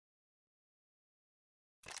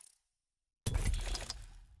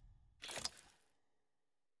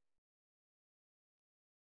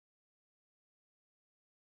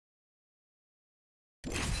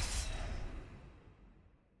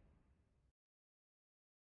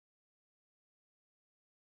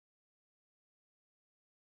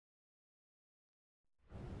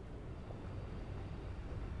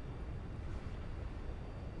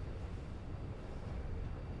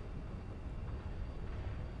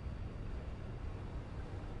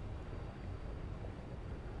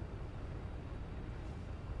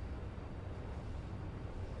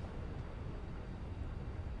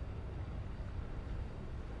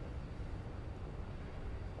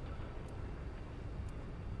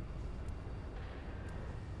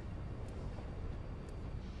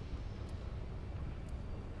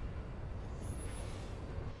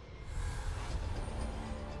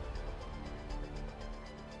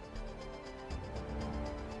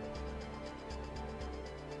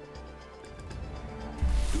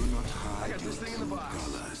I got this thing in the box.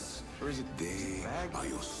 Colors. Or is it They bag? are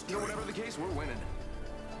your You know, whatever the case, we're winning.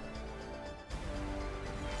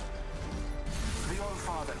 The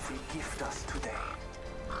All-Father will gift us today.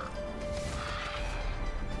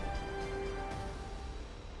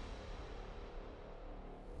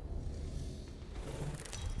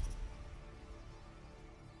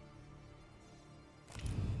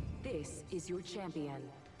 This is your champion.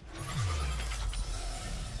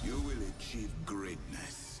 You will achieve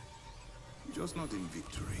greatness, just not in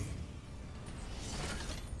victory.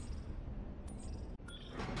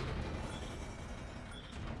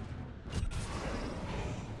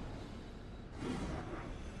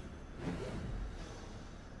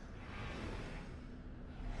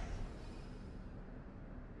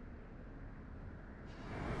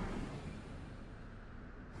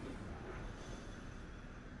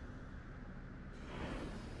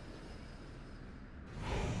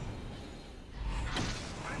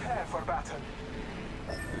 Prepare for battle.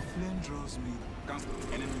 The flame draws me. Come,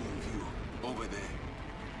 enemy in view. Over there.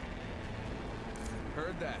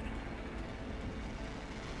 Heard that.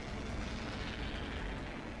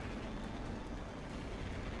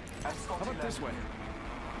 How about this way?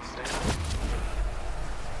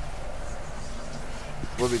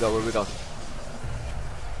 Where we go? Where we go?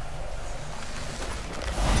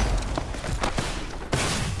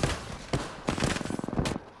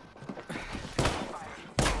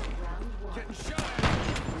 Getting shot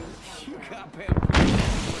at. You got bamboo.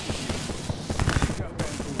 You got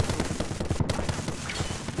bamboo.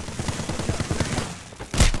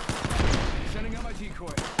 Sending out my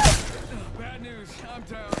decoy. Bad news. I'm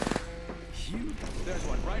down. You. There's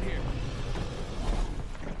one right here.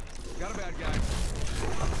 Got a bad guy.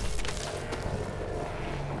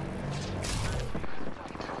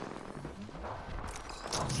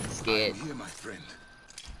 Scared. I'm here, my friend.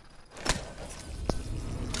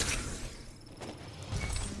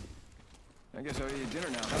 I guess I'll eat dinner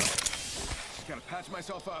now, huh? Just gotta patch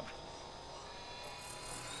myself up.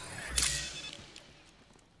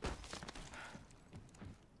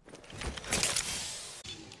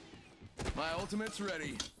 My ultimate's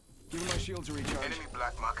ready. Giving my shields a recharge. Enemy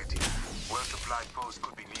black marketing. Well-supplied post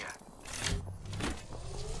could be near.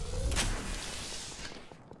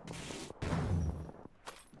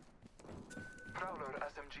 Prowler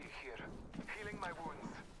SMG here. Healing my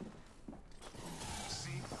wounds.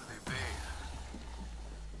 See the veil.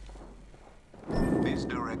 This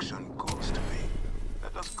direction calls to me.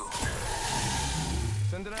 Let us go.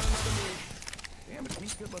 Sending out another me. Damn, it's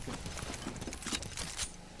he's good looking.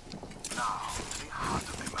 Now, the heart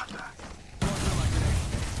of the matter.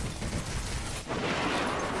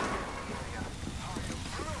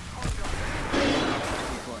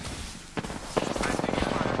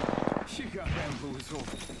 She got bamboozled.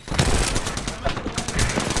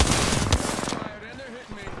 Fired and they're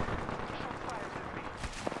hitting me.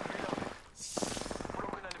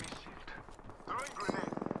 Broken enemy shield. Throwing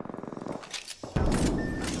grenade.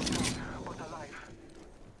 But alive.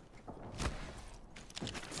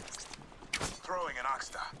 Throwing an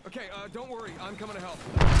Oxstar. Okay, don't worry, I'm coming to help.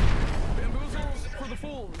 Bamboozles for the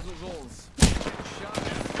fools. Shot at.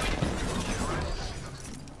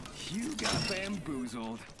 You got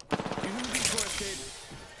bamboozled. Using the decoy escape.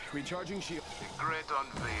 Recharging shield. The great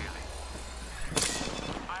unveiling.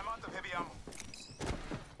 I'm out of heavy ammo.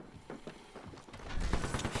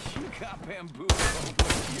 You got bamboozled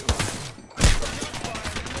with you.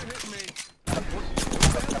 Fired and they're hitting me.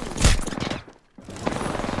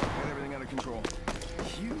 Got everything out of control.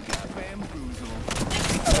 You got bamboozled.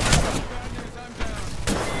 Bad news, I'm down.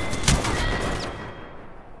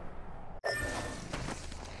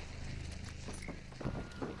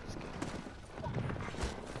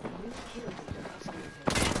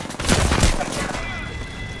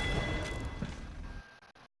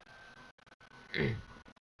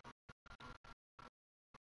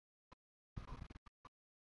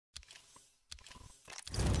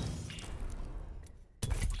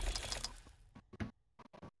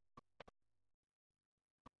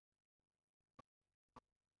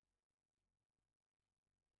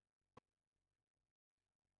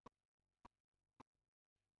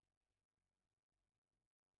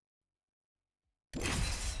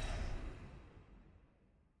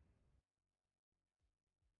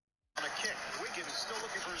 On a kick. Wiggins still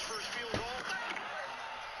looking for his first field goal.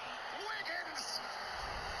 Wiggins!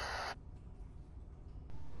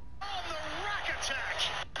 On the rack attack!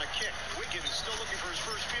 On a kick. Wiggins still looking for his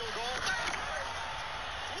first field goal.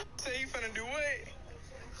 Say you finna do what?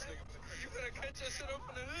 You finna catch that shit up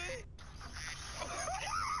in the hood?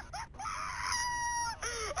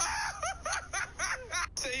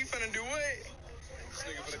 Say you finna do what?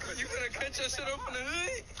 You finna catch that shit up in the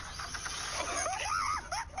hood?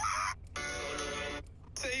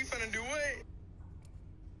 Say you finna do what?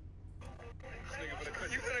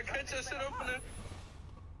 You finna catch that shit up in the...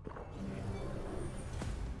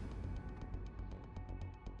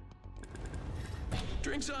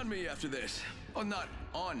 Drinks on me after this. Oh, not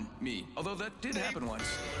on me. Although that did happen once.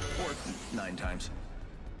 Or 9 times.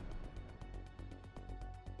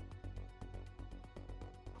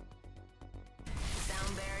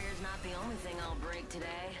 Sound barrier's not the only thing I'll break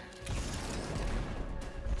today.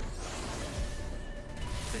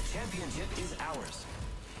 The championship is ours.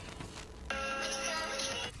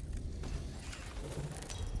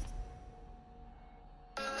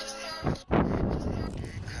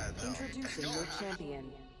 Introducing your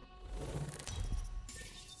champion.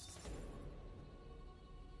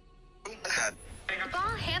 Ball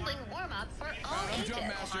handling warm-up for all I'm ages. Jump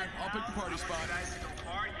Master. I'll pick the party spot.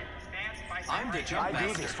 I'm the jump master. I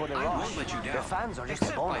do this for the I rush. won't let you down. The fans are just a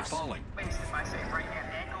Except by bonus. falling. If I say right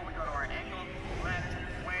hand ankle, we go to our ankle, left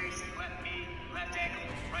waist, left knee, left ankle,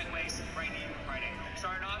 right waist, right knee, right ankle.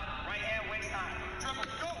 Starting off, right hand, waist high. Triple,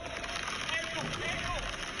 go! Ankle, ankle!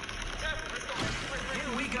 Triple, let's go.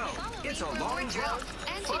 Here we go. Follow It's me a for long more drop. drills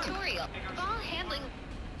and tutorial. Ball handling.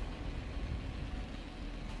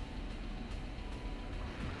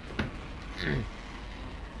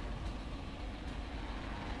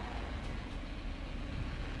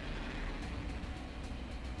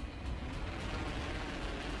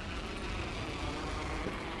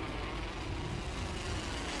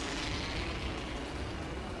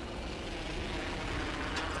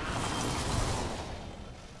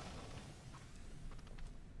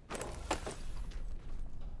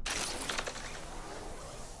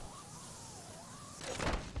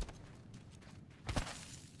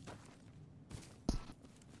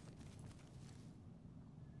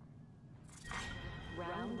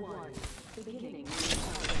 Round 1. Beginning.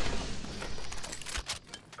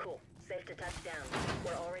 Cool. Safe to touch down.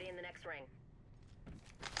 We're already in the next ring.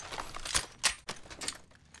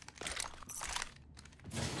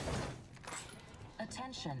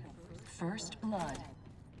 Attention. First blood.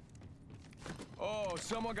 Oh,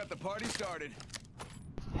 someone got the party started.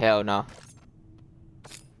 Hell no.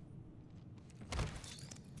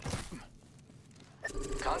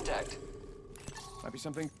 Contact. Might be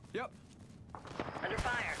something. Yep. Under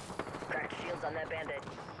fire. Cracked shields on that bandit.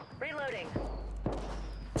 Reloading.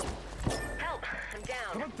 Help! I'm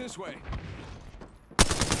How down. about this way?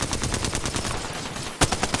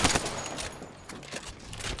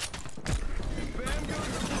 Bam goes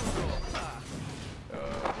the Boozle. Ah. Oh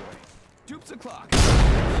boy. Dupes the clock.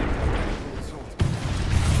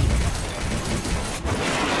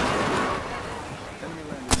 Enemy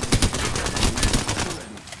landed.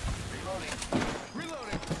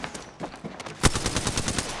 Reloading.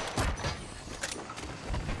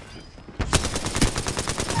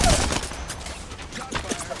 Shot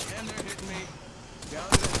fire, and they're hitting me. Down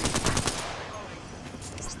to the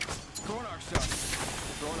throwing arc stuff.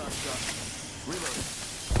 Throwing arc stuff. Reloading.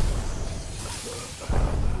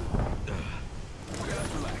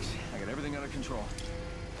 Just relax. I got everything under control.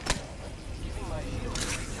 Using my shield to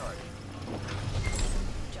recharge.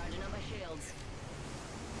 Charging on my shields.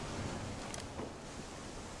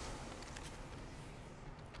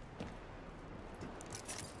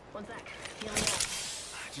 One sec. Healing up.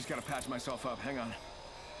 Just gotta patch myself up. Hang on.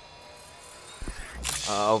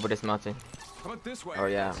 Over this mountain. How about this way? Oh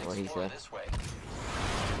yeah, Let's what he explore said. this way.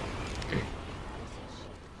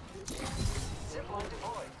 Zipline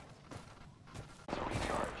deployed. To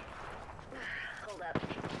recharge. Hold up.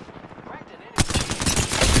 Cracked an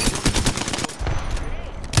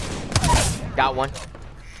enemy. Got one.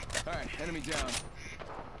 All right, enemy down.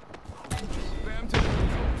 Bam to the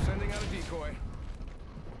Boozle. Sending out a decoy.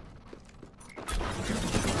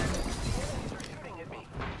 They're shooting at me.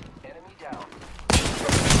 Enemy down.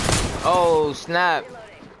 Oh snap. Reloading.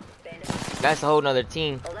 Bandit. That's a whole nother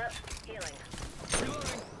team. Hold up. Healing.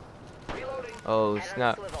 Reloading. Reloading. Oh Head on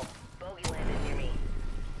snap. swivel. Bogey landed near me.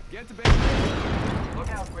 Get the base. Look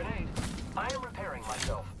out, grenade. I am repairing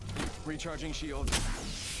myself. Recharging shield.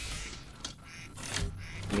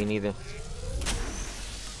 Me neither.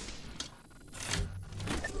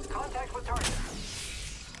 Contact with target.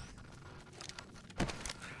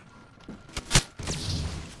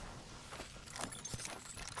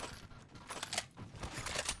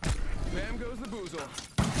 Bam goes the Boozle.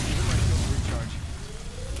 Using my shield to recharge.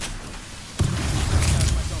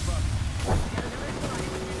 Patch myself up.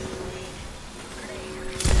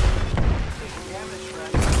 Taking damage,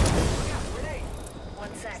 Shrek. Look out, grenade.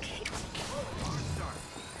 One sec.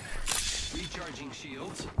 Recharging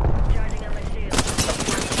shields. Charging on my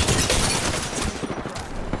shields.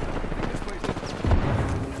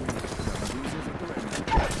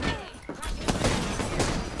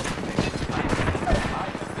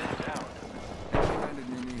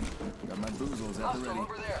 ready.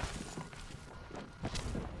 over there.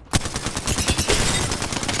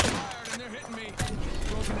 Fired and they're hitting me.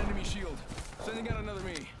 Broken enemy shield. Sending out another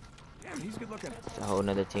me. Damn, he's good looking. It's a whole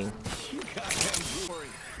nother team. You got him, glory.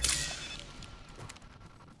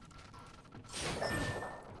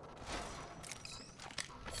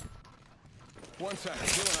 One second,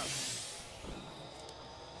 healing up.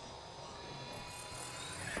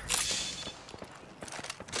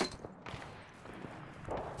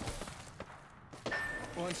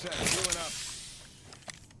 One second, healing up.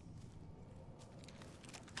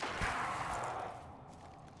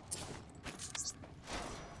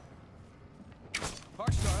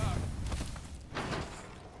 Arc star out.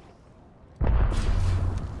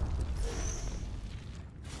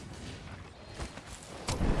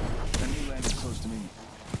 That knee landed close to me.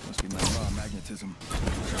 Must be my raw magnetism.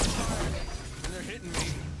 And they're hitting me.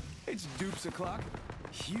 It's dupes o'clock.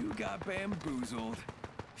 You got bamboozled.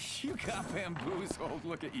 You got bamboozled.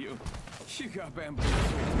 Look at you. You got bamboozled.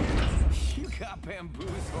 You got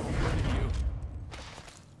bamboozled. Look at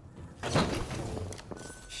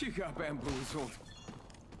you. You got bamboozled.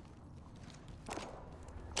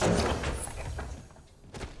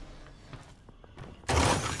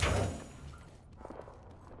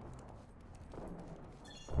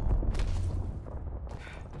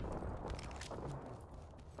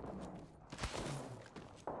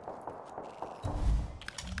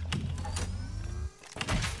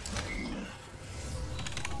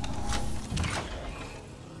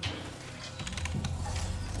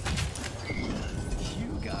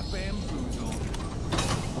 Bamboozled.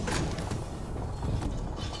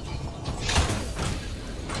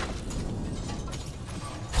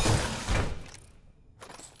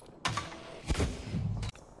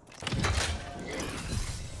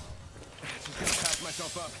 Just gonna patch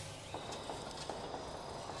myself up.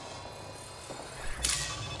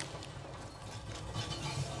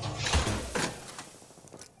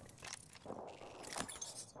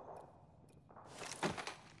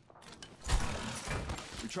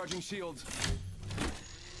 Recharging shields.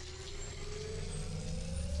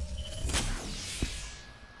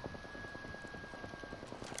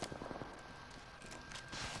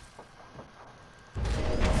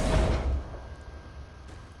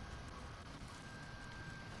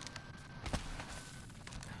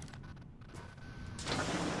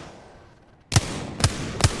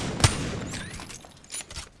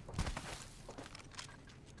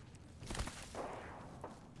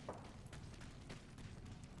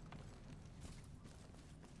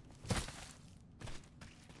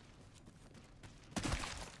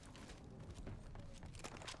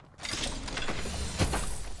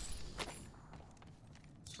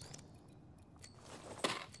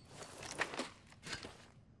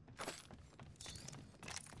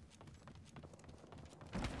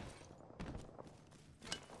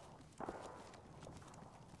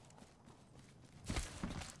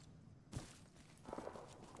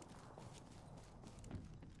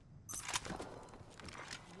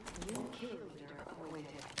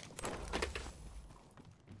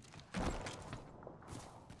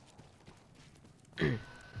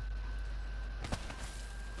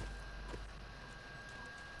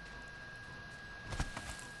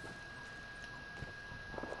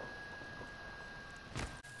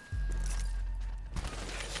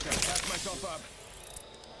 Myself up.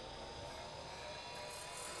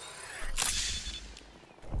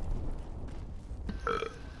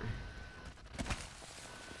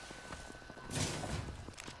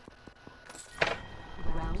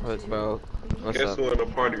 Look, bro. What's Guess up? who in the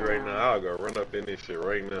party right now? I'll go run up in this shit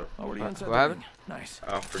right now. Already inside What happened? Nice.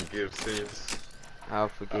 I'll forgive sins. I'll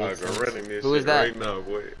forgive. I'll go run in this Who is shit that? right now,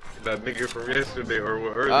 boy. That nigga from yesterday or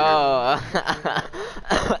what earlier. Oh.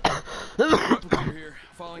 Here,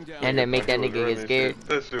 falling down. And then make that nigga get scared. Shit.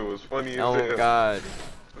 That shit was funny as Oh hell. god.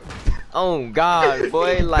 Oh god,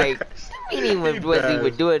 boy, like we didn't even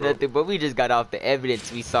wasn't doing nothing, but we just got off the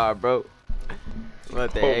evidence we saw, bro.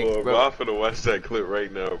 What the heck, Lord, bro? I'm finna watch that clip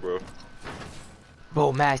right now, bro.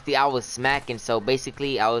 Bro, Masty, I was smacking. So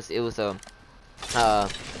basically, was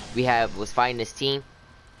fighting this team,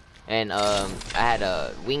 and I had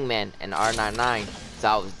a wingman and R99, so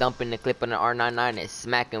I was dumping the clip on the R99 and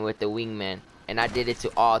smacking with the wingman, and I did it to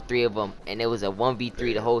all three of them, and it was a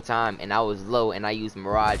 1v3 the whole time, and I was low, and I used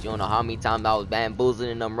Mirage. You don't know how many times I was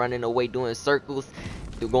bamboozling them, running away, doing circles,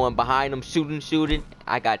 going behind them, shooting.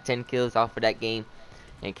 I got 10 kills off of that game.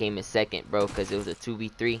 And came in second, bro, because it was a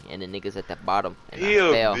 2v3 and the niggas at the bottom. And He I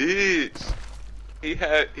a fell. bitch. He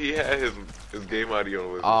had his game audio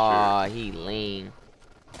with him. Aw, he lean.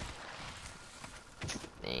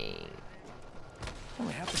 Dang.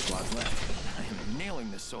 Only half the squad's left. I am nailing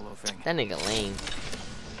nailing this solo thing. That nigga lame.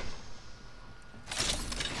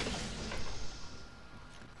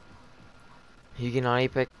 You getting on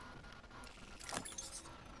Apex?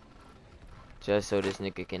 Just so this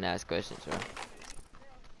nigga can ask questions, right?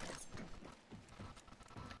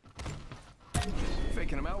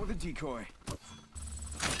 Faking him out with a decoy.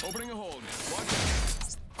 Opening a hold. Watch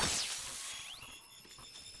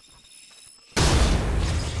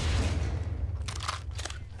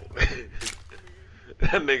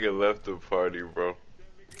That nigga left the party, bro.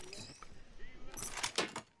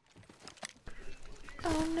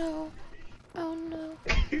 Oh no. Oh no.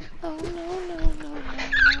 Oh no, no, no, no,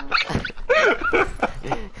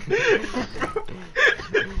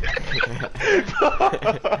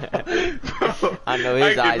 I know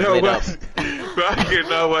his eyes lit up. Bro, I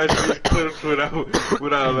cannot watch these clips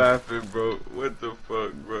without laughing, bro. What the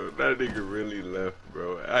fuck, bro? That nigga really left,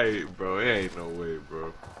 bro. Bro, it ain't no way,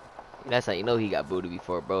 bro. That's how you know he got booted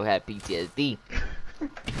before, bro. Had PTSD.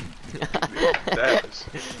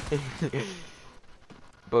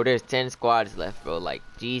 Bro, there's 10 squads left, bro. Like,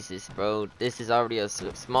 Jesus, bro. This is already a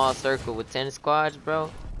small circle with 10 squads, bro.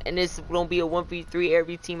 And this gonna be a 1v3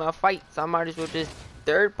 every team I fight. So I might as well just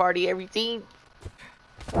third party every team.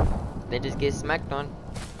 Then just get smacked on.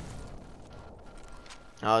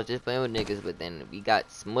 I was just playing with niggas, but then we got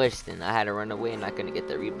smushed and I had to run away and I couldn't get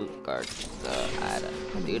the reboot card. So I had to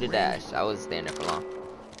do the dash. I wasn't staying there for long.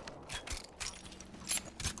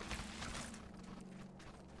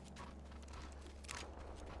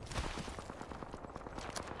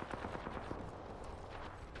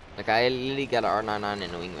 Like, I literally got an R99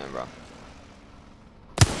 in the wingman, bro.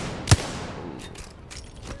 Ooh.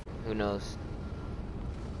 Who knows?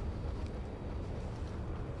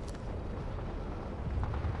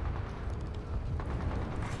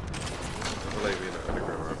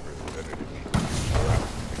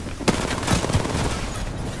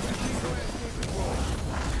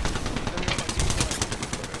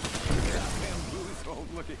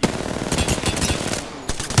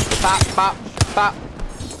 Pop, pop, pop.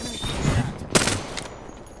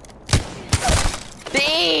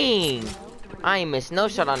 Dang! I ain't missed no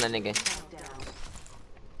shot on that nigga.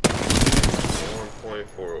 1 point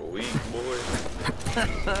for a week, boy.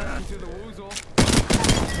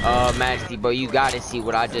 Majesty, bro, you gotta see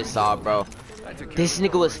what I just saw, bro. This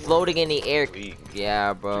nigga was floating in the air.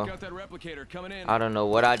 Yeah, bro. I don't know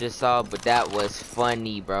what I just saw, but that was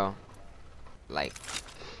funny, bro. Like,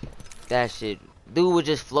 that shit. Dude was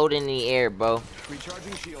just floating in the air, bro.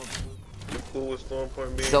 Recharging shield.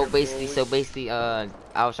 So basically, I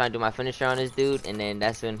was trying to do my finisher on this dude, and then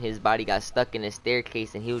that's when his body got stuck in the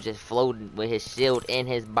staircase, and he was just floating with his shield in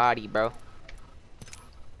his body, bro.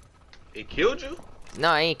 He killed you?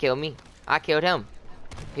 No, he ain't killed me. I killed him.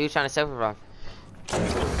 He was trying to self-revive.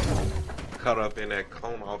 Caught up in that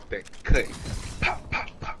cone off that cut. Pop, pop,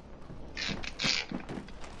 pop.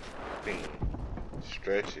 Bing.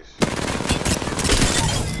 Stretches.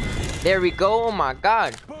 There we go. Oh my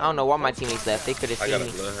god. I don't know why my teammates left. They could have seen me. I got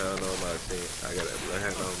a bloodhound on my team. I got a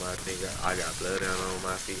bloodhound on my team. I got bloodhound on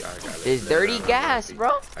my feet. I got this dirty gas,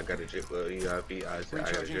 bro. I got a drip EIP. I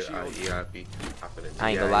got a drip EIP. I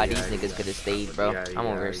ain't gonna lie, these niggas could have stayed, bro. I'm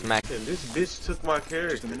over here smacking. This bitch took my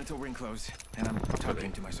character. Just a minute till ring close, and I'm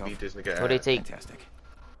talking to myself. Beat this nigga. What they take? Fantastic.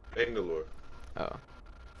 Bangalore. Oh.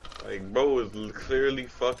 Like, bro is clearly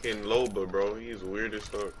fucking Loba, bro. He's weird as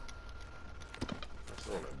fuck.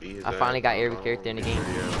 I finally got every character in the game.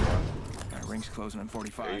 Ring's closing on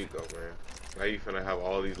 45. There you go, man. Now you finna have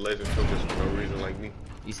all these legend tokens for no reason like me.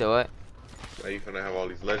 You said what? Now you finna have all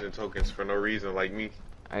these legend tokens for no reason like me.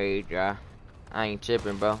 Alright, dry. I ain't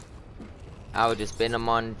tripping, bro. I would just spend them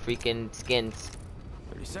on freaking skins.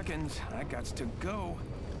 30 seconds. I got to go.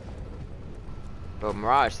 Bro,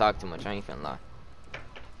 Mirage talk too much. I ain't finna lie.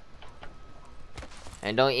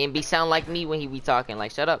 And don't be sound like me when he be talking.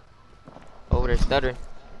 Like, shut up. Over there stuttering.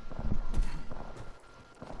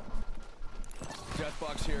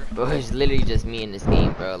 Deathbox here. Bro, it's literally just me in this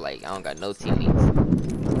game, bro. Like, I don't got no teammates.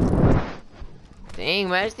 Dang,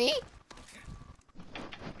 Majesty.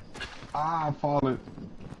 Ah, I'm falling.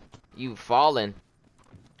 You falling.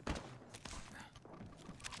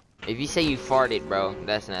 If you say you farted, bro,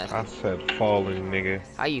 that's nasty. I said falling, nigga.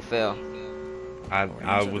 How you feel? I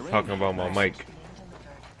was talking about my mic.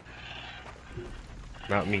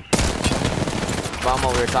 Not me. If I'm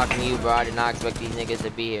over here talking to you, bro, I did not expect these niggas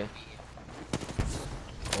to be here.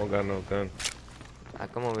 I don't got no gun. I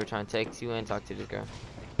come over here trying to text you and talk to this girl.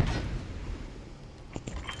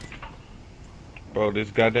 Bro,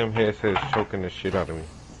 this goddamn headset is choking the shit out of me.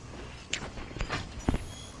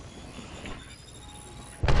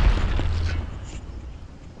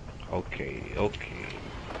 Okay, okay.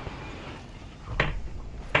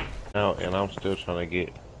 Now, and I'm still trying to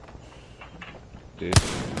get this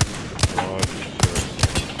large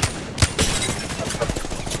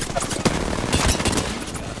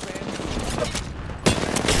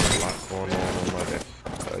a lot going on my desk.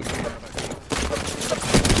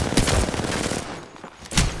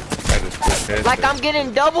 Like I'm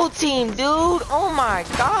getting double teamed, dude. Oh my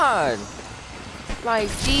god. Like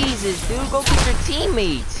Jesus, dude, go get your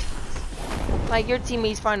teammates. Like your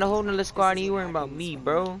teammates find a whole nother squad and you worrying about me,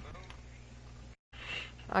 bro.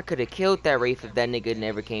 I could have killed that Wraith if that nigga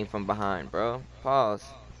never came from behind, bro. Pause.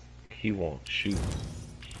 He won't shoot.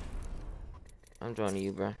 I'm joining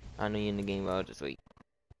you, bro. I know you in the game, but I'll just wait.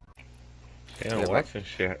 Damn, Yeah, Watson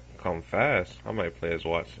shit come fast. I might play as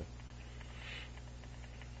Watson.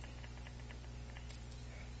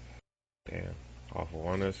 Damn, off of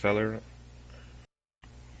one accelerator.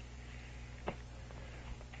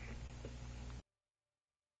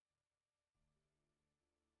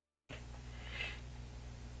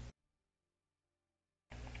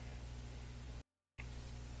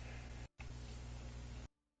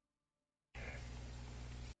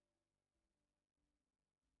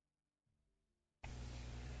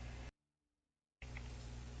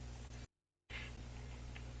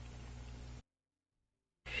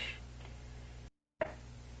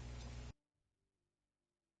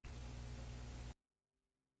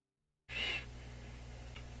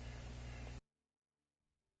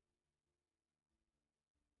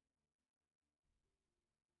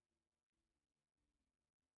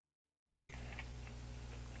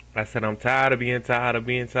 I said I'm tired of being tired of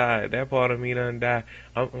being tired. That part of me done died.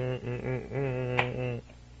 I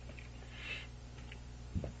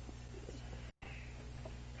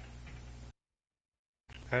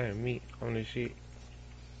had meat on this shit.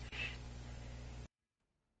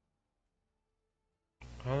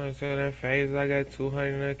 I wanna say that phase I got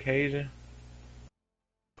 200 on occasion.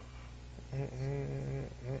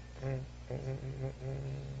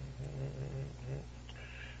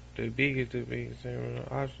 The biggest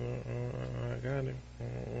awesome. I got it.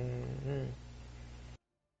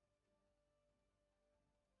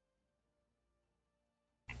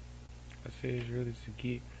 I said it's really to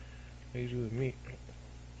get made you with me.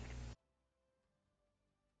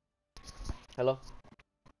 Hello?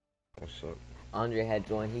 What's up? Andre had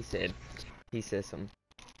joined. He said some.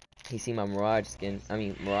 He seen my Mirage skin. I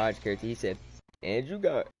mean Mirage character. He said, Andrew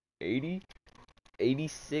got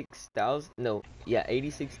 86,000. No, yeah,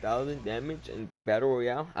 86,000 damage in Battle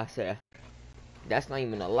Royale. I said, that's not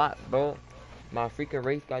even a lot, bro. My freaking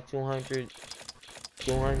Wraith got 200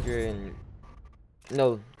 and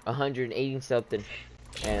no, 180 something,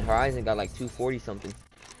 and Horizon got like 240 something.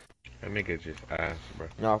 That nigga just ass, bro.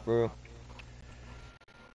 No, for real.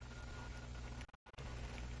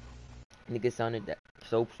 Nigga sounded that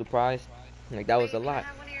so surprised. Like that was a lot.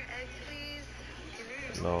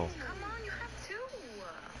 No.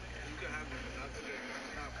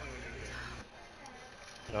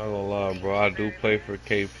 Not gonna lie, bro. I do play for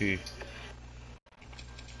KP.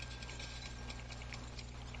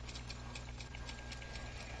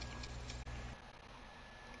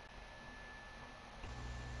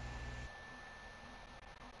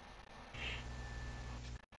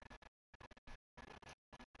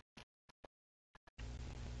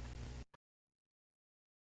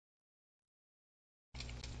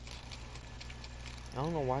 I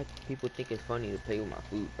don't know why people think it's funny to play with my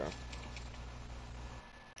food, bro.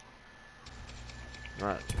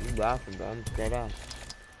 Alright, you laughing, bro. I'm dead ass.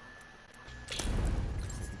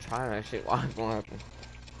 I'm trying that shit. Why it's gonna happen?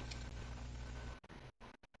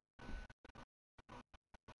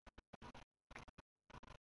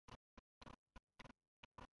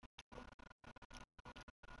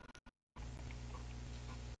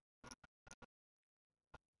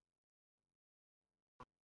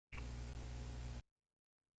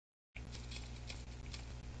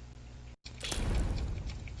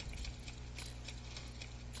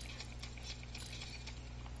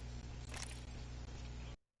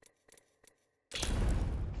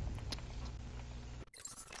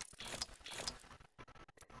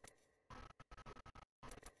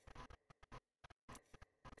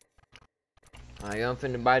 I'm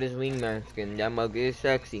finna buy this wingman skin. That mug is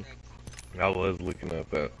sexy. I was looking at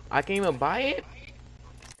that. I can't even buy it?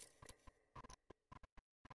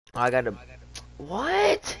 I gotta...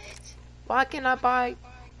 What? Why can't I buy...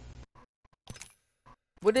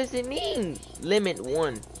 What does it mean? Limit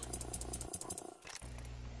 1.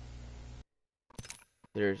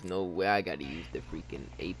 There's no way I gotta use the freaking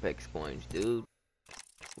Apex coins, dude.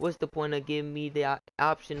 What's the point of giving me the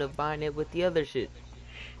option of buying it with the other shit?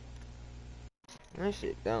 That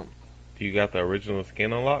shit dumb. You got the original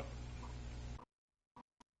skin unlocked?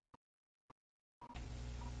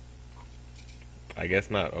 I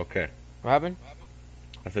guess not. Okay. Robin?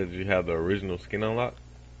 I said, did you have the original skin unlocked?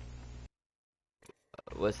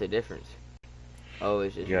 What's the difference? Oh,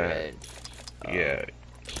 it's just red. Yeah.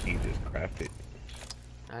 You just crafted.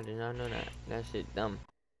 I did not know that. That shit dumb.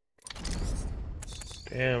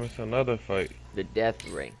 Damn, it's another fight. The death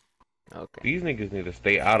ray. Okay. These niggas need to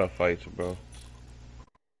stay out of fights, bro.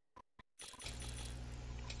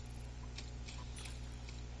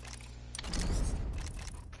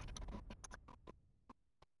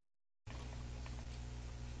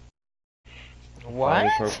 What?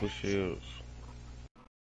 Only purple shields.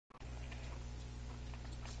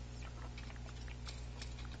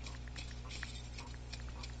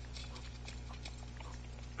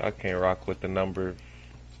 I can't rock with the number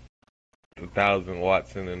 1,000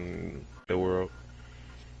 Watson in the world.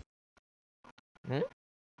 Hmm?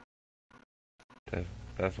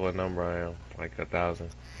 That's what number I am. Like 1,000.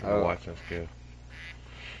 Oh. Watching skill.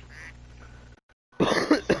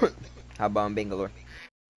 How about in Bangalore?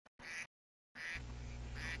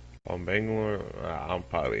 On Bangalore, I'm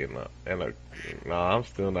probably no, I'm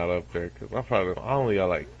still not up there because I only got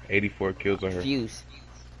like 84 kills on her. Fuse.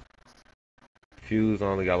 Fuse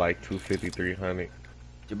only got like 250, 300.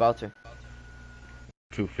 Gibraltar.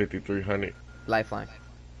 250, 300. Lifeline.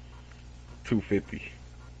 250.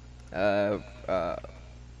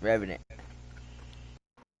 Revenant.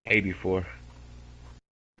 84.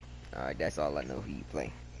 Alright, that's all I know who you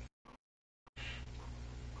play.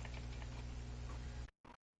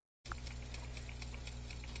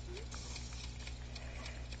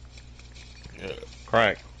 Yeah.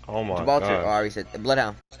 Crack. Oh my Gibraltar. god. Oh, I already said the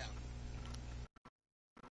Bloodhound.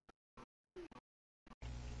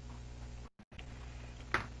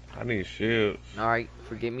 I need shields. Alright,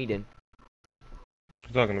 forget me then.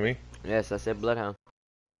 You talking to me? Yes, I said Bloodhound.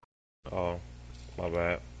 Oh, my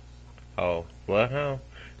bad. Oh, Bloodhound?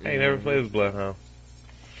 I ain't never played as Bloodhound.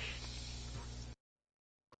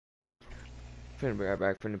 Finna be right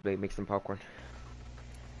back. Finna play, make some popcorn.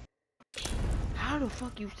 How the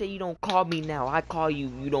fuck you say you don't call me now? I call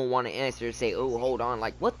you, you don't want to answer. Say, oh, hold on.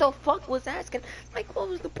 Like, what the fuck was asking? Like, what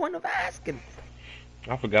was the point of asking?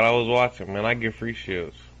 I forgot I was watching, man. I get free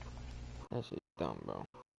shields. That shit dumb, bro.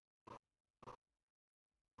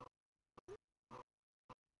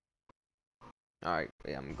 Alright,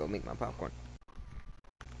 yeah, I'm gonna go make my popcorn.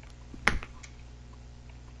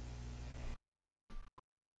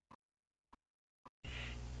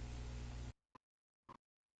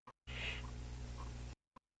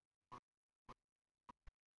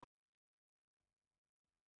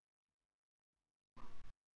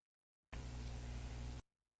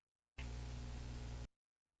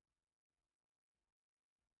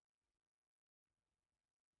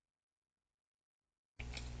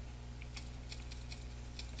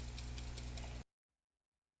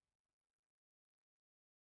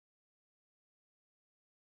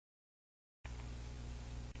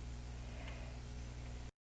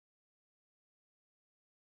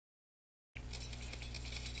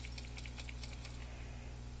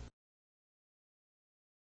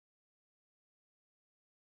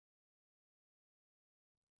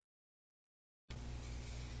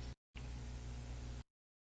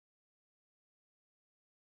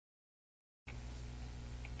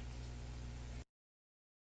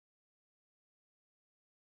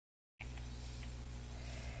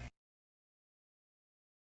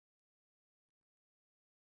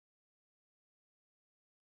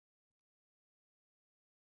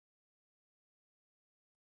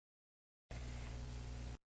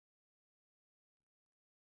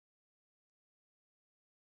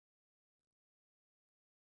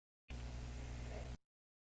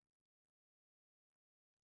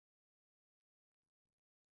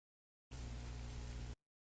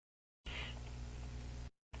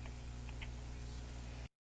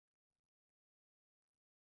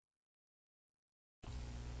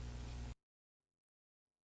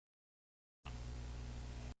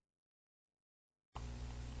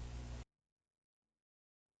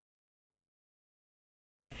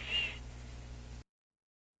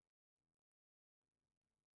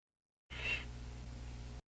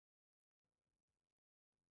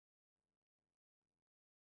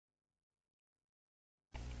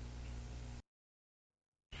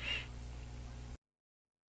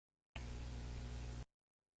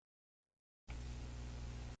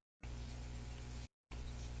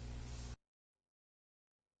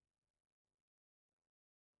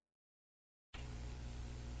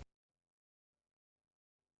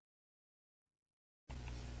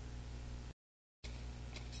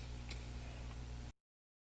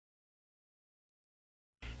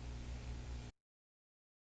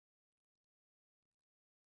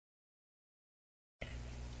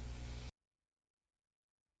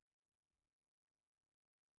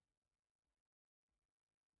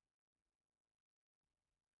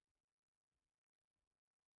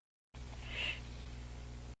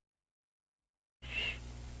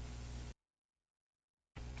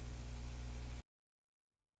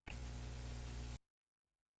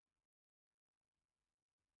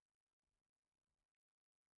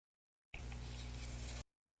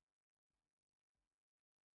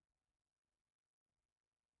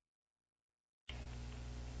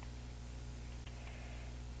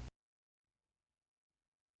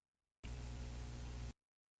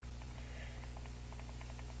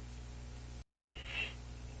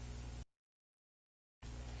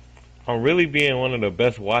 I'm really being one of the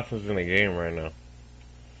best Watsons in the game right now.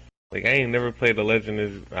 Like, I ain't never played the Legend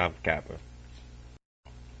is... I'm capping.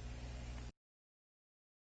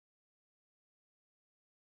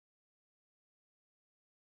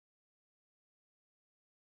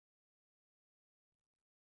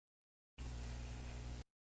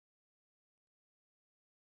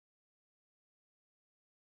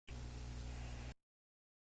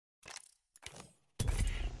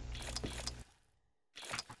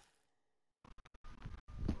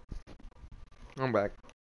 I'm back.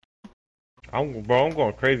 I'm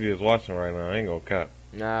going crazy as Watson right now. I ain't gonna cap.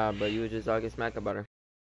 Nah, but you was just talking smack about her.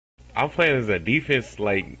 I'm playing as a defense,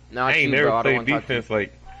 like, Not I ain't you, never bro. I don't played wanna talk to defense,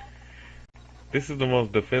 like, this is the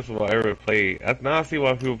most defensive I ever played. Now I see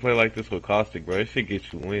why people play like this with Caustic, bro. It should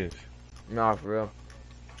get you wins. Nah, for real.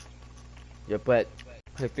 You put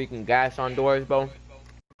freaking gas on doors, bro.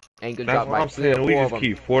 And you can That's drop what like I'm 3 or saying. We 4 just of them.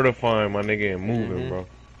 keep fortifying my nigga and moving, bro.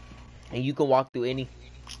 And you can walk through any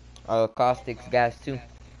Caustic's gas too.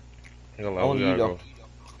 Only you though. go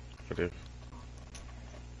for this.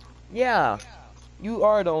 Yeah, you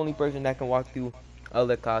are the only person that can walk through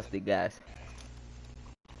other Caustic gas.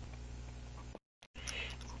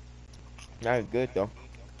 That is good though.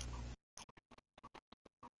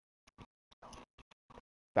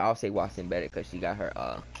 But I'll say Watson better because she got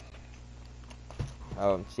her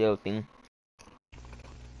shield thing.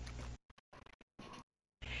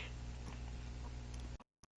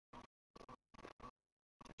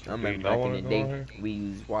 I remember back in the day, we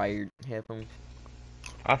used wired headphones.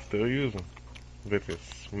 I still use them. Bitches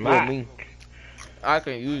Well, smack. me, I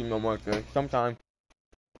can't use them no more because sometimes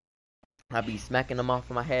I be smacking them off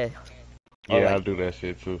of my head. Yeah, like, I do that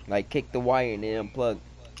shit too. Like kick the wire and then unplug.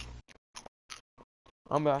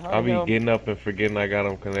 I'm like, how I the be hell? getting up and forgetting I got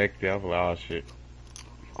them connected. I'm like, oh shit.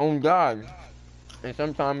 Oh God. And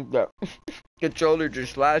sometimes the controller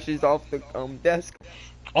just slashes off the desk.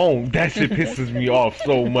 Oh, that shit pisses me off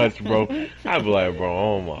so much, bro. I be like, bro,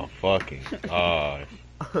 oh my fucking god.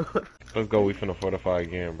 Let's go, we finna fortify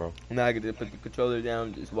again, bro. Now I can just put the controller down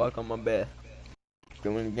and just walk on my bed.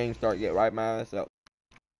 Then when the game start, get right my ass up.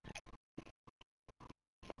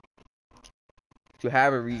 To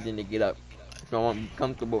have a reason to get up. So I want to be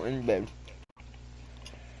comfortable in bed.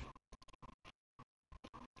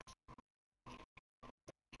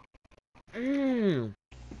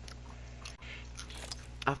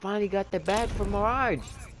 I finally got the badge for Mirage.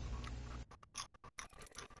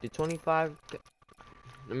 The 25,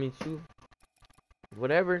 I mean, shoot,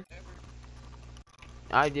 whatever.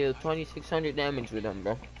 I did 2,600 damage with them,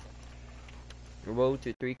 bro. Road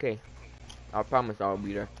to 3K. I promise I'll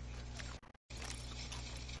be there.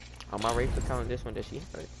 On my race account, this one, does she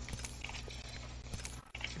have it?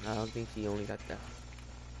 I don't think she only got that.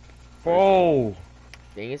 Bro.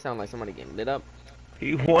 Dang, it sound like somebody getting lit up.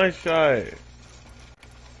 He one shot.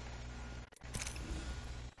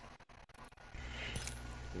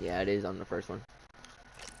 Yeah, it is on the first one.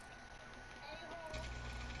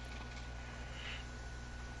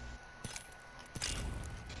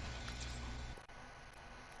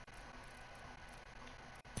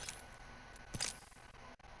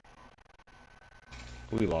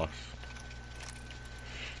 We lost.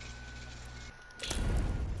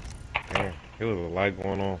 Damn, it was a lot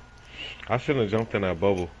going on. I shouldn't have jumped in that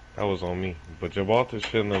bubble. That was on me. But Gibraltar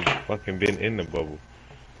shouldn't have fucking been in the bubble.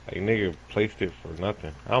 Like, nigga placed it for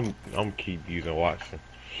nothing. I'm keep using Watson.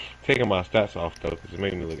 Taking my stats off though, cause it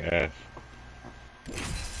made me look ass.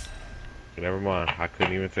 Never mind, I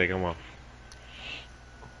couldn't even take them off.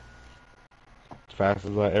 As fast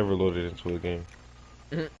as I ever loaded into a game.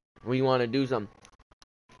 We want to do something.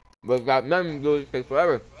 But got nothing to do, it takes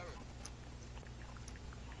forever.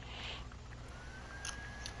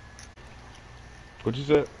 What you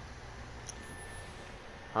said?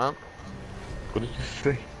 Huh? What did you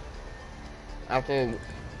say? I said,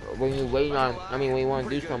 when you waiting on, I mean, when you want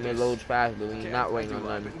to do something, it loads fast, but when you're not waiting on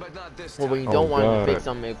nothing. Well, when you don't want to fix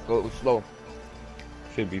something, it goes slow.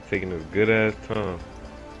 Should be taking a good ass time.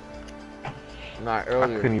 Not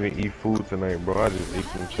earlier. I couldn't even eat food tonight, bro. I just ate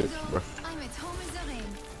some chips, bro.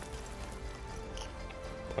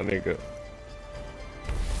 My nigga.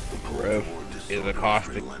 Rev is a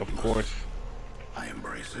caustic, of course. I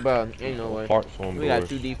embrace it. Bro, ain't no way. Parts on We got doors.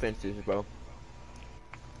 2 defenses, bro.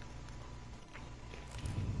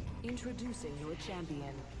 Introducing your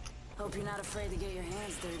champion. Hope you're not afraid to get your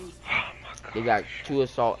hands dirty. They got 2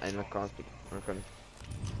 assault and a caustic. Okay.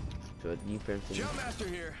 So a defense. Jumpmaster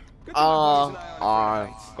here. Oh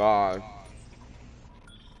my god.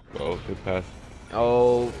 Oh, good pass.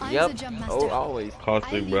 Oh, yep. Oh, always.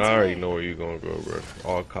 Caustic, bro. I already know where you're gonna go, bro.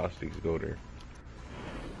 All caustics go there.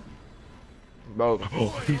 Bro. Oh,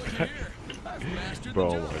 he's back.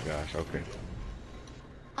 Bro, oh my gosh, okay.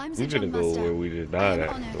 I'm We gonna go where we just died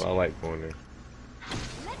at, so I like going there.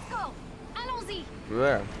 Let's go. Allons-y.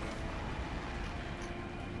 Yeah.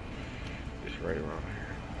 It's right around here.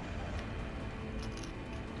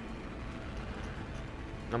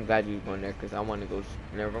 I'm glad you going there because I want to go.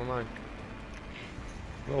 Never mind.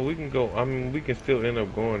 No, we can go. I mean, we can still end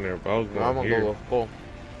up going there, but I was going I'm gonna here. go. Go.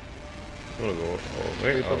 I'm gonna go. Oh,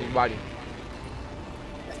 wait. Put your body.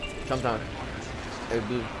 Sometimes it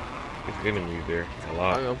be. There's enemies there. A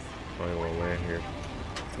lot. I know. So I ain't wanna land here.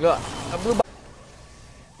 Look, a blue body.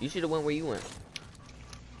 You should have went where you went.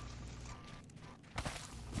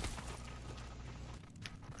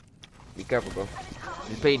 Be careful, bro.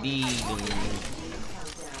 Just play D.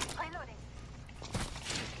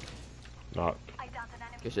 Knocked.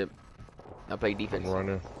 Good shit. Now play defense. I'm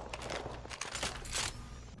running.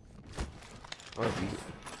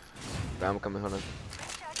 I'm coming, hold on.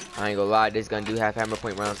 I ain't gonna lie, this gun do have hammer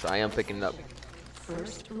point rounds, so I am picking it up.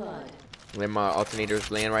 First blood. When my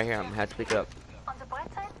alternator's laying right here, I'm gonna have to pick it up.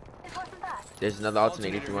 There's another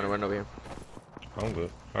alternator if you wanna run over here. I'm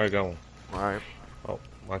good. Alright, got one. Alright. Oh,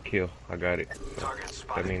 my kill. I got it.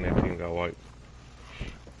 That mean that team got wiped.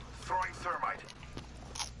 Throwing thermite.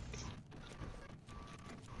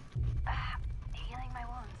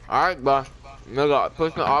 Alright, bro. Nigga,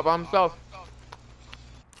 pushing all by himself.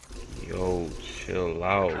 Yo, chill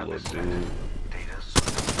out, little dude. You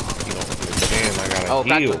don't understand, I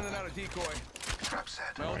gotta heal.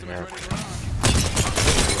 Right now.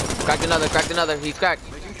 Cracked another. He's cracked.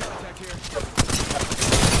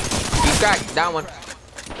 He's cracked. Down one.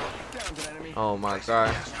 Oh my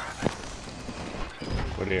god.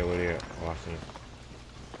 Where they at? Oh, I see him.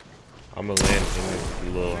 I'm gonna land in this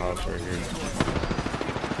little house right here.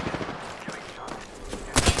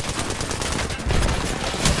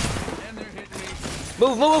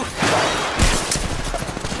 Move.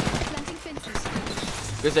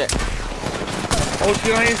 Good set. Oh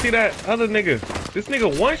shit, I ain't see that other nigga. This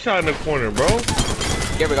nigga one shot in the corner, bro.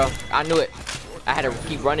 Here we go. I knew it. I had to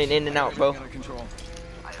keep running in and out, bro.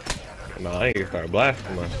 Nah, I ain't gonna start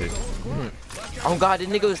blasting my shit. Oh god, this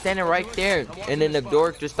nigga was standing right there. And then the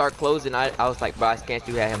door just started closing. I was like, bro, I can't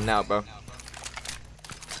shoot at him now, bro.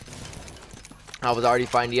 I was already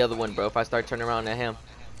fighting the other one, bro. If I start turning around at him,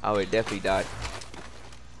 I would definitely died.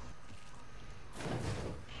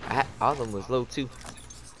 All of them was low too.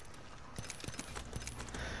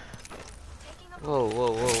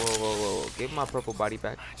 Whoa. Give my purple body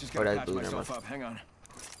back. Oh, that's blue, never mind. Hang on.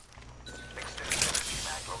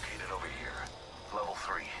 Level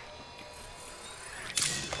 3.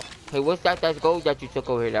 Hey, what's that? That's gold that you took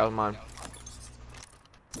over here. That was mine.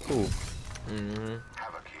 Cool.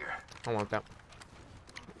 I want that.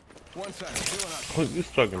 One second. Oh, you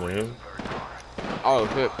struggling with him. Oh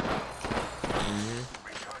shit.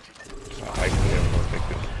 I can't take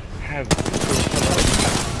this.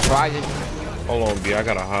 Horizon. Hold on, B. I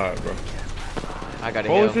gotta hide, bro. I gotta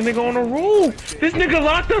Oh, it's a nigga on the roof. This nigga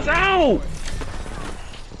locked us out.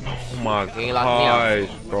 Oh my gosh,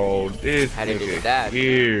 bro. This nigga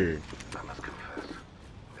weird.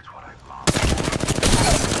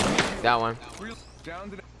 That one. Down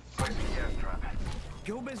to the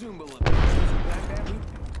Go Bazumba.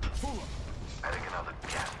 Adding another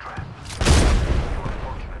gas trap.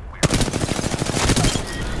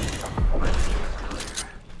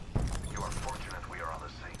 You are fortunate we are on the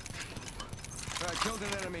same team. I killed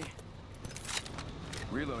an enemy.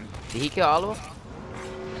 Reloading. Did he kill all of them?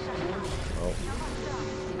 Oh.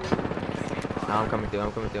 No, I'm coming through.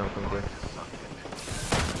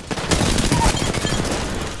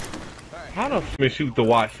 How the f shoot the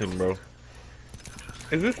Watson, bro?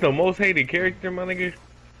 Is this the most hated character, my nigga?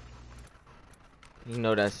 You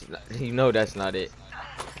know that's not it.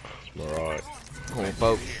 It's Mirage. Come on,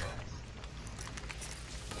 folks.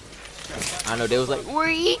 I know they was like, where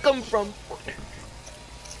he come from?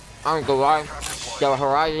 I don't go lie. The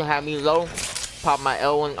Horizon had me low. Popped my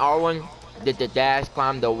L1, R1. Did the dash,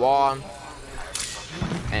 climbed the wall,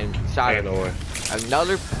 and shot him. No way.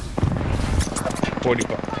 Another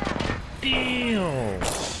 45. Damn.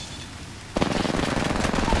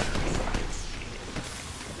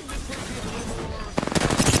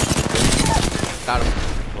 Got him.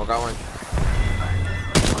 Well, got one.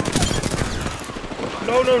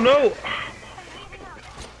 No.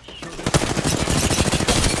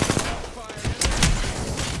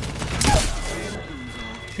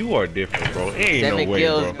 You are different, bro. Ain't 7 no way,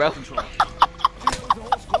 kills, bro.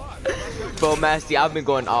 Bro, Masty, I've been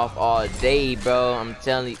going off all day, bro. I'm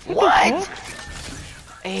telling you. What?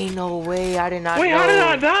 Ain't no way. I did not know. Wait, how did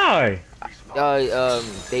I die? You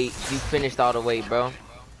finished all the way, bro.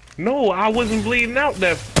 No, I wasn't bleeding out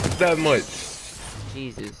that much.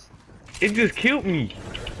 Jesus. It just killed me.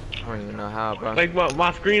 I don't even know how, bro. Like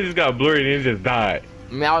my screen just got blurry and it just died.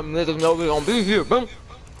 Now niggas know we gonna be here, bro.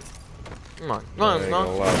 Come on, I ain't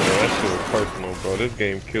gonna lie, bro. That shit was personal, bro. This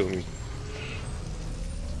game killed me.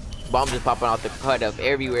 Bomb just popping out the cut up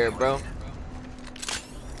everywhere, bro.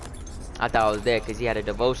 I thought I was dead because he had a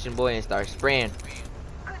devotion boy and started spraying.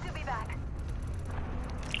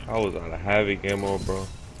 I was out of Havoc ammo, bro.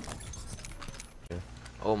 Yeah.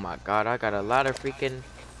 Oh my god, I got a lot of freaking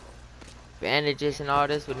bandages and all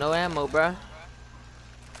this with no ammo, bro.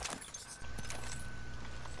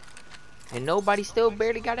 And nobody still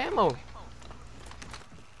barely got ammo.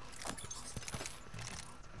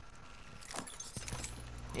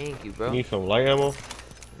 Thank you, bro. You need some light ammo?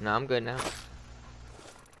 Nah, I'm good now.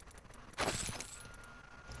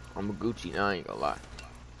 I'm a Gucci now, I ain't gonna lie.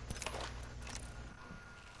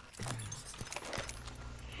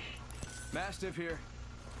 Mastiff here.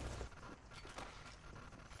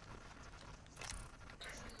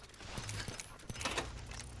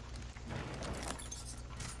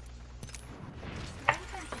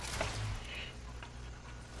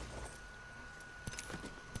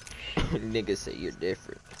 Niggas say you're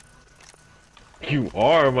different. You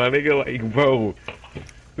are, my nigga. Like, bro,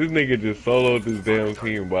 this nigga just soloed this damn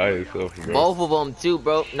team by himself, bro. Both of them too,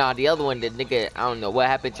 bro. Nah, the other one, the nigga, I don't know what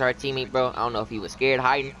happened to our teammate, bro. I don't know if he was scared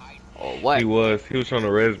hiding or what. He was trying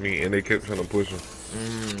to res me, and they kept trying to push him.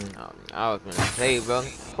 I was gonna say, bro.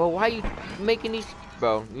 But why you making these,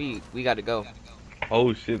 bro? We gotta go.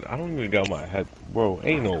 Oh shit, I don't even got my head, bro.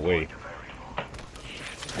 Ain't no way.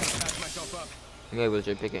 Maybe we'll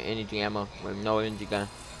just pick an energy ammo with no energy gun.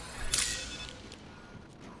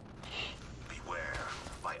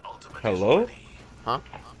 Hello? Huh?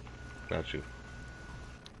 Got you.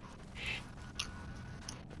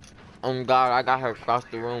 Oh god, I got her across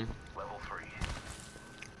the room.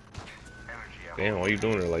 Damn, why you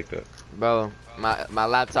doing it like that? Bro, my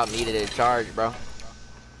laptop needed a charge, bro.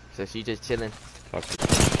 So she just chilling.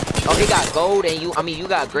 Oh, he got gold and you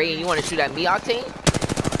got gray and you want to shoot at me, Octane?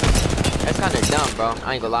 That's kind of dumb, bro.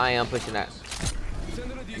 I ain't gonna lie, I'm pushing that.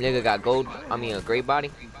 Nigga got gold, a gray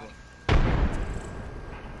body.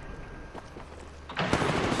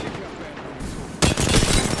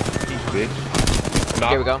 Bitch.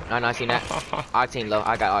 Here we go. I seen that. Octane low.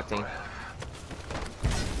 I got Octane.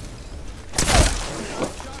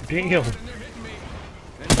 Damn.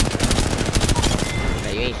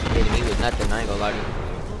 Hey, you ain't hitting me with nothing. I ain't gonna lie to you.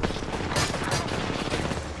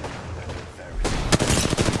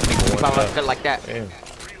 Cut like that. Damn. That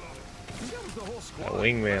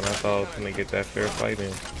wingman, I thought I was gonna get that fair fight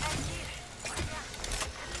in.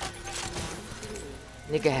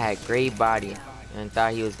 Nigga had great body and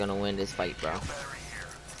thought he was gonna win this fight, bro.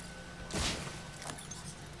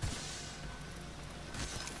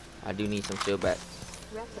 I do need some shield back.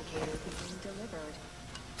 Replicator being delivered.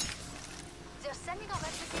 They're sending a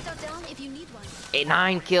replicator down if you need one.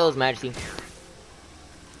 9 kills, Majesty.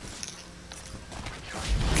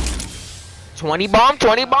 20 bomb?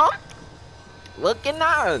 Looking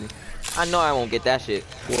out. I know I won't get that shit.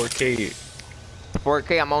 4K.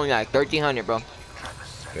 4K, I'm only like 1300, bro.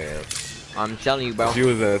 Damn. I'm telling you, bro. If you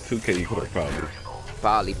was at 2K, you would probably.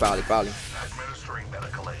 Probably.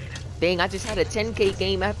 Dang, I just had a 10K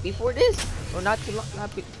game before this. Or not too long.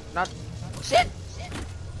 Not. Shit.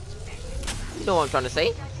 You know what I'm trying to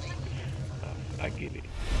say? I get it.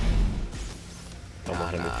 I'm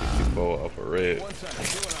 164 off a red.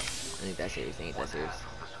 Ain't that serious.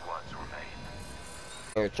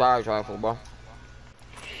 Or a charge rifle, bro.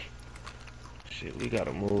 Shit, we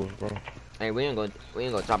gotta move, bro. Hey, we ain't gonna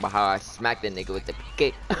talk about how I smacked that nigga with the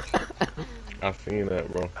kick. I seen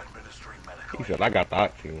that, bro. He said I got the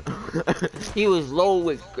octane. He was low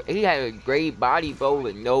with. He had a great body, bro,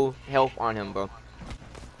 with no health on him, bro.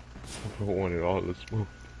 I wanted all the smoke.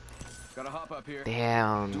 Gotta hop up here.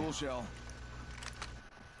 Damn. Dual shell.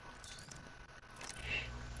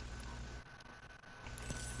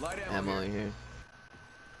 Light ammo in here.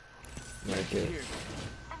 Right here.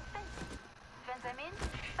 Send them in,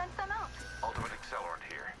 send them out. Ultimate accelerant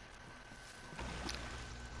here.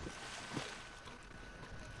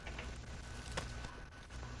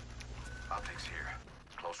 Optics here.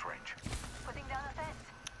 Close range. Putting down a fence.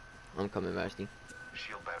 I'm coming, Majesty.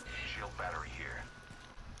 Shield battery here.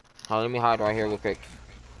 Oh, let me hide right here real quick.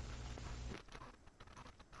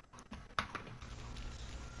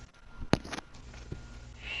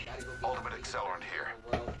 Ultimate accelerant here.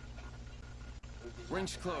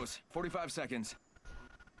 Ring's close. 45 seconds.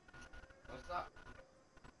 What's up?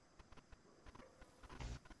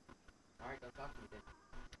 Alright. don't talk to me then.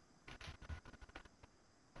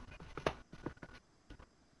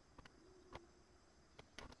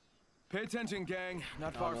 Pay attention, gang.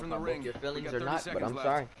 Not I far don't from know the if I ring. broke your We feelings got or 30 not, but seconds I'm left.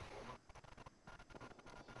 sorry.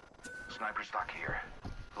 Sniper stock here.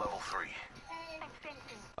 Level 3.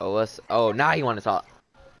 Oh, oh, now you want to talk.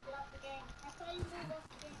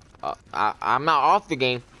 I'm not off the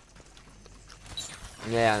game.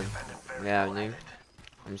 Yeah, dude.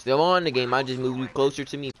 I'm still on the game. I just moved you closer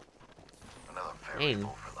to me. Dang.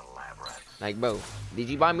 Like, bro, did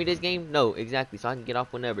you buy me this game? No, exactly. So I can get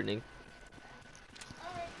off whenever, nigga.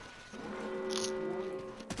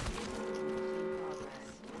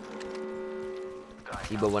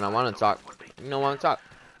 See, but when I want to talk, you don't want to talk.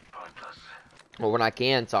 Or when I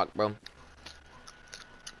can talk, bro.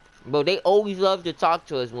 Bro, they always love to talk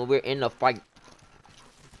to us when we're in a fight.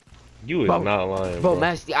 You is not lying, bro. Bro,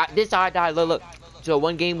 Master, this is how I died. Look. So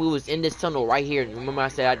one game we was in this tunnel right here. Remember I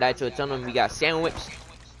said I died to a tunnel and we got sandwiched?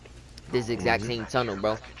 This exact same tunnel,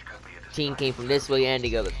 bro. Team came from this way and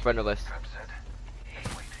the other front of us.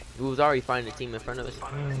 We was already fighting the team in front of us.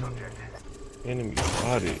 Enemy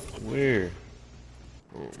spotted. Where?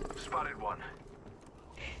 Spotted one.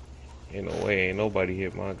 Ain't no way, ain't nobody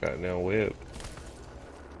hit my goddamn web.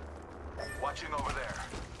 Watching over there.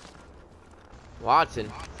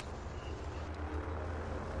 Watson.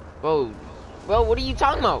 Bro, what are you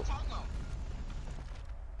talking about?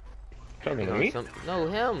 Talking to me? No,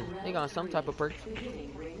 him. They got some type of perk.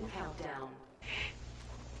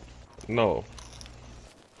 No.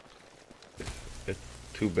 It's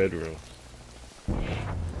 2 bedrooms.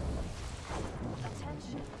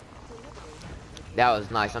 That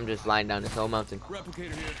was nice. I'm just lying down this whole mountain.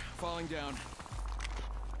 Replicator here, falling down.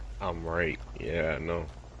 I'm right. Yeah, I know.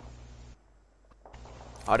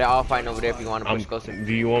 Oh, they're all fighting over there if you want to push closer.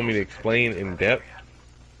 Do you want me to explain in depth?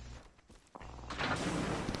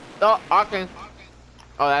 Oh, okay.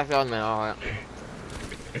 Oh, that's the other man. Alright.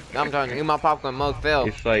 I'm trying to eat my popcorn. Mug fell.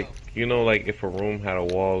 It's like, you know, like if a room had a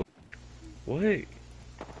wall. What?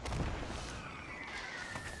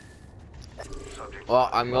 Well,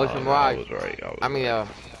 I'm Ocean Mirage. I was right.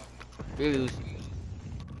 Fuse.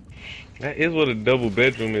 That is what a double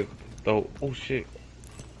bedroom is, though. Oh shit.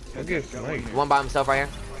 I guess nice. One by himself right here.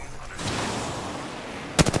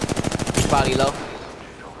 He's probably low.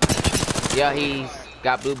 Yeah, he's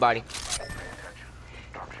got blue body.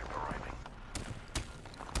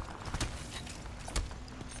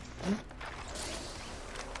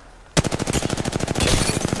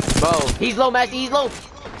 Bro, he's low, Master. He's low.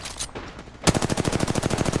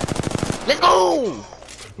 Let's go!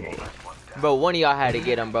 Bro, one of y'all had to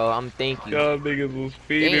get him, bro. I'm thinking. Y'all niggas was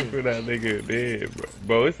feeding for that nigga dead, bro.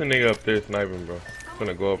 Bro, it's a nigga up there sniping, bro. I'm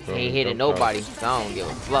gonna go up there. He ain't hitting nobody, so I don't give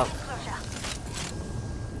a fuck.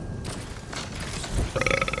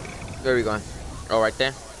 Where we going? Oh, right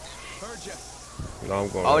there? No, I'm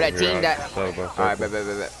going. Oh, that team that. Alright, bet. 30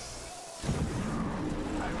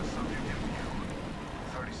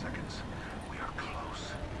 seconds. We are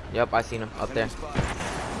close. Yep, I seen him up there.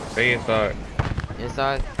 Stay inside.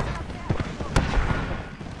 Inside?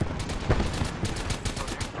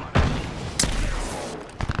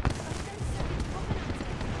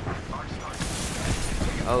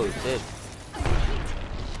 Oh shit.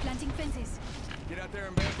 Planting fences. Get out there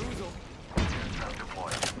and bamboozle.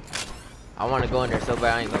 I wanna go in there so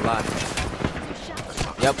bad I ain't gonna lie.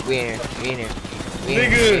 Yep, we in here.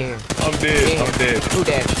 Nigga, I'm dead. Who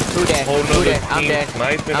dead? Whole Who dead? nother I'm team dead.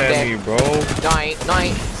 sniping I'm at dead. me, bro. No, I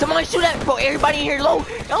ain't. Someone shoot at, bro. Everybody in here low.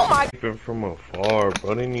 Oh my. Sniping from afar,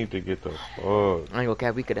 bro. They need to get the fuck. I ain't gonna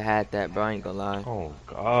cap. We could have had that, bro. I ain't gonna lie. Oh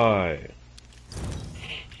god.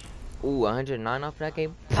 Ooh, 109 off that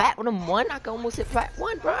game. Platinum 1. I can almost hit Plat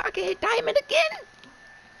 1, bro. I can hit Diamond again.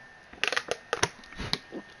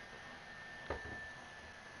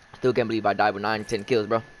 Still can't believe I died with 9-10 kills,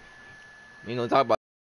 bro. We ain't gonna talk about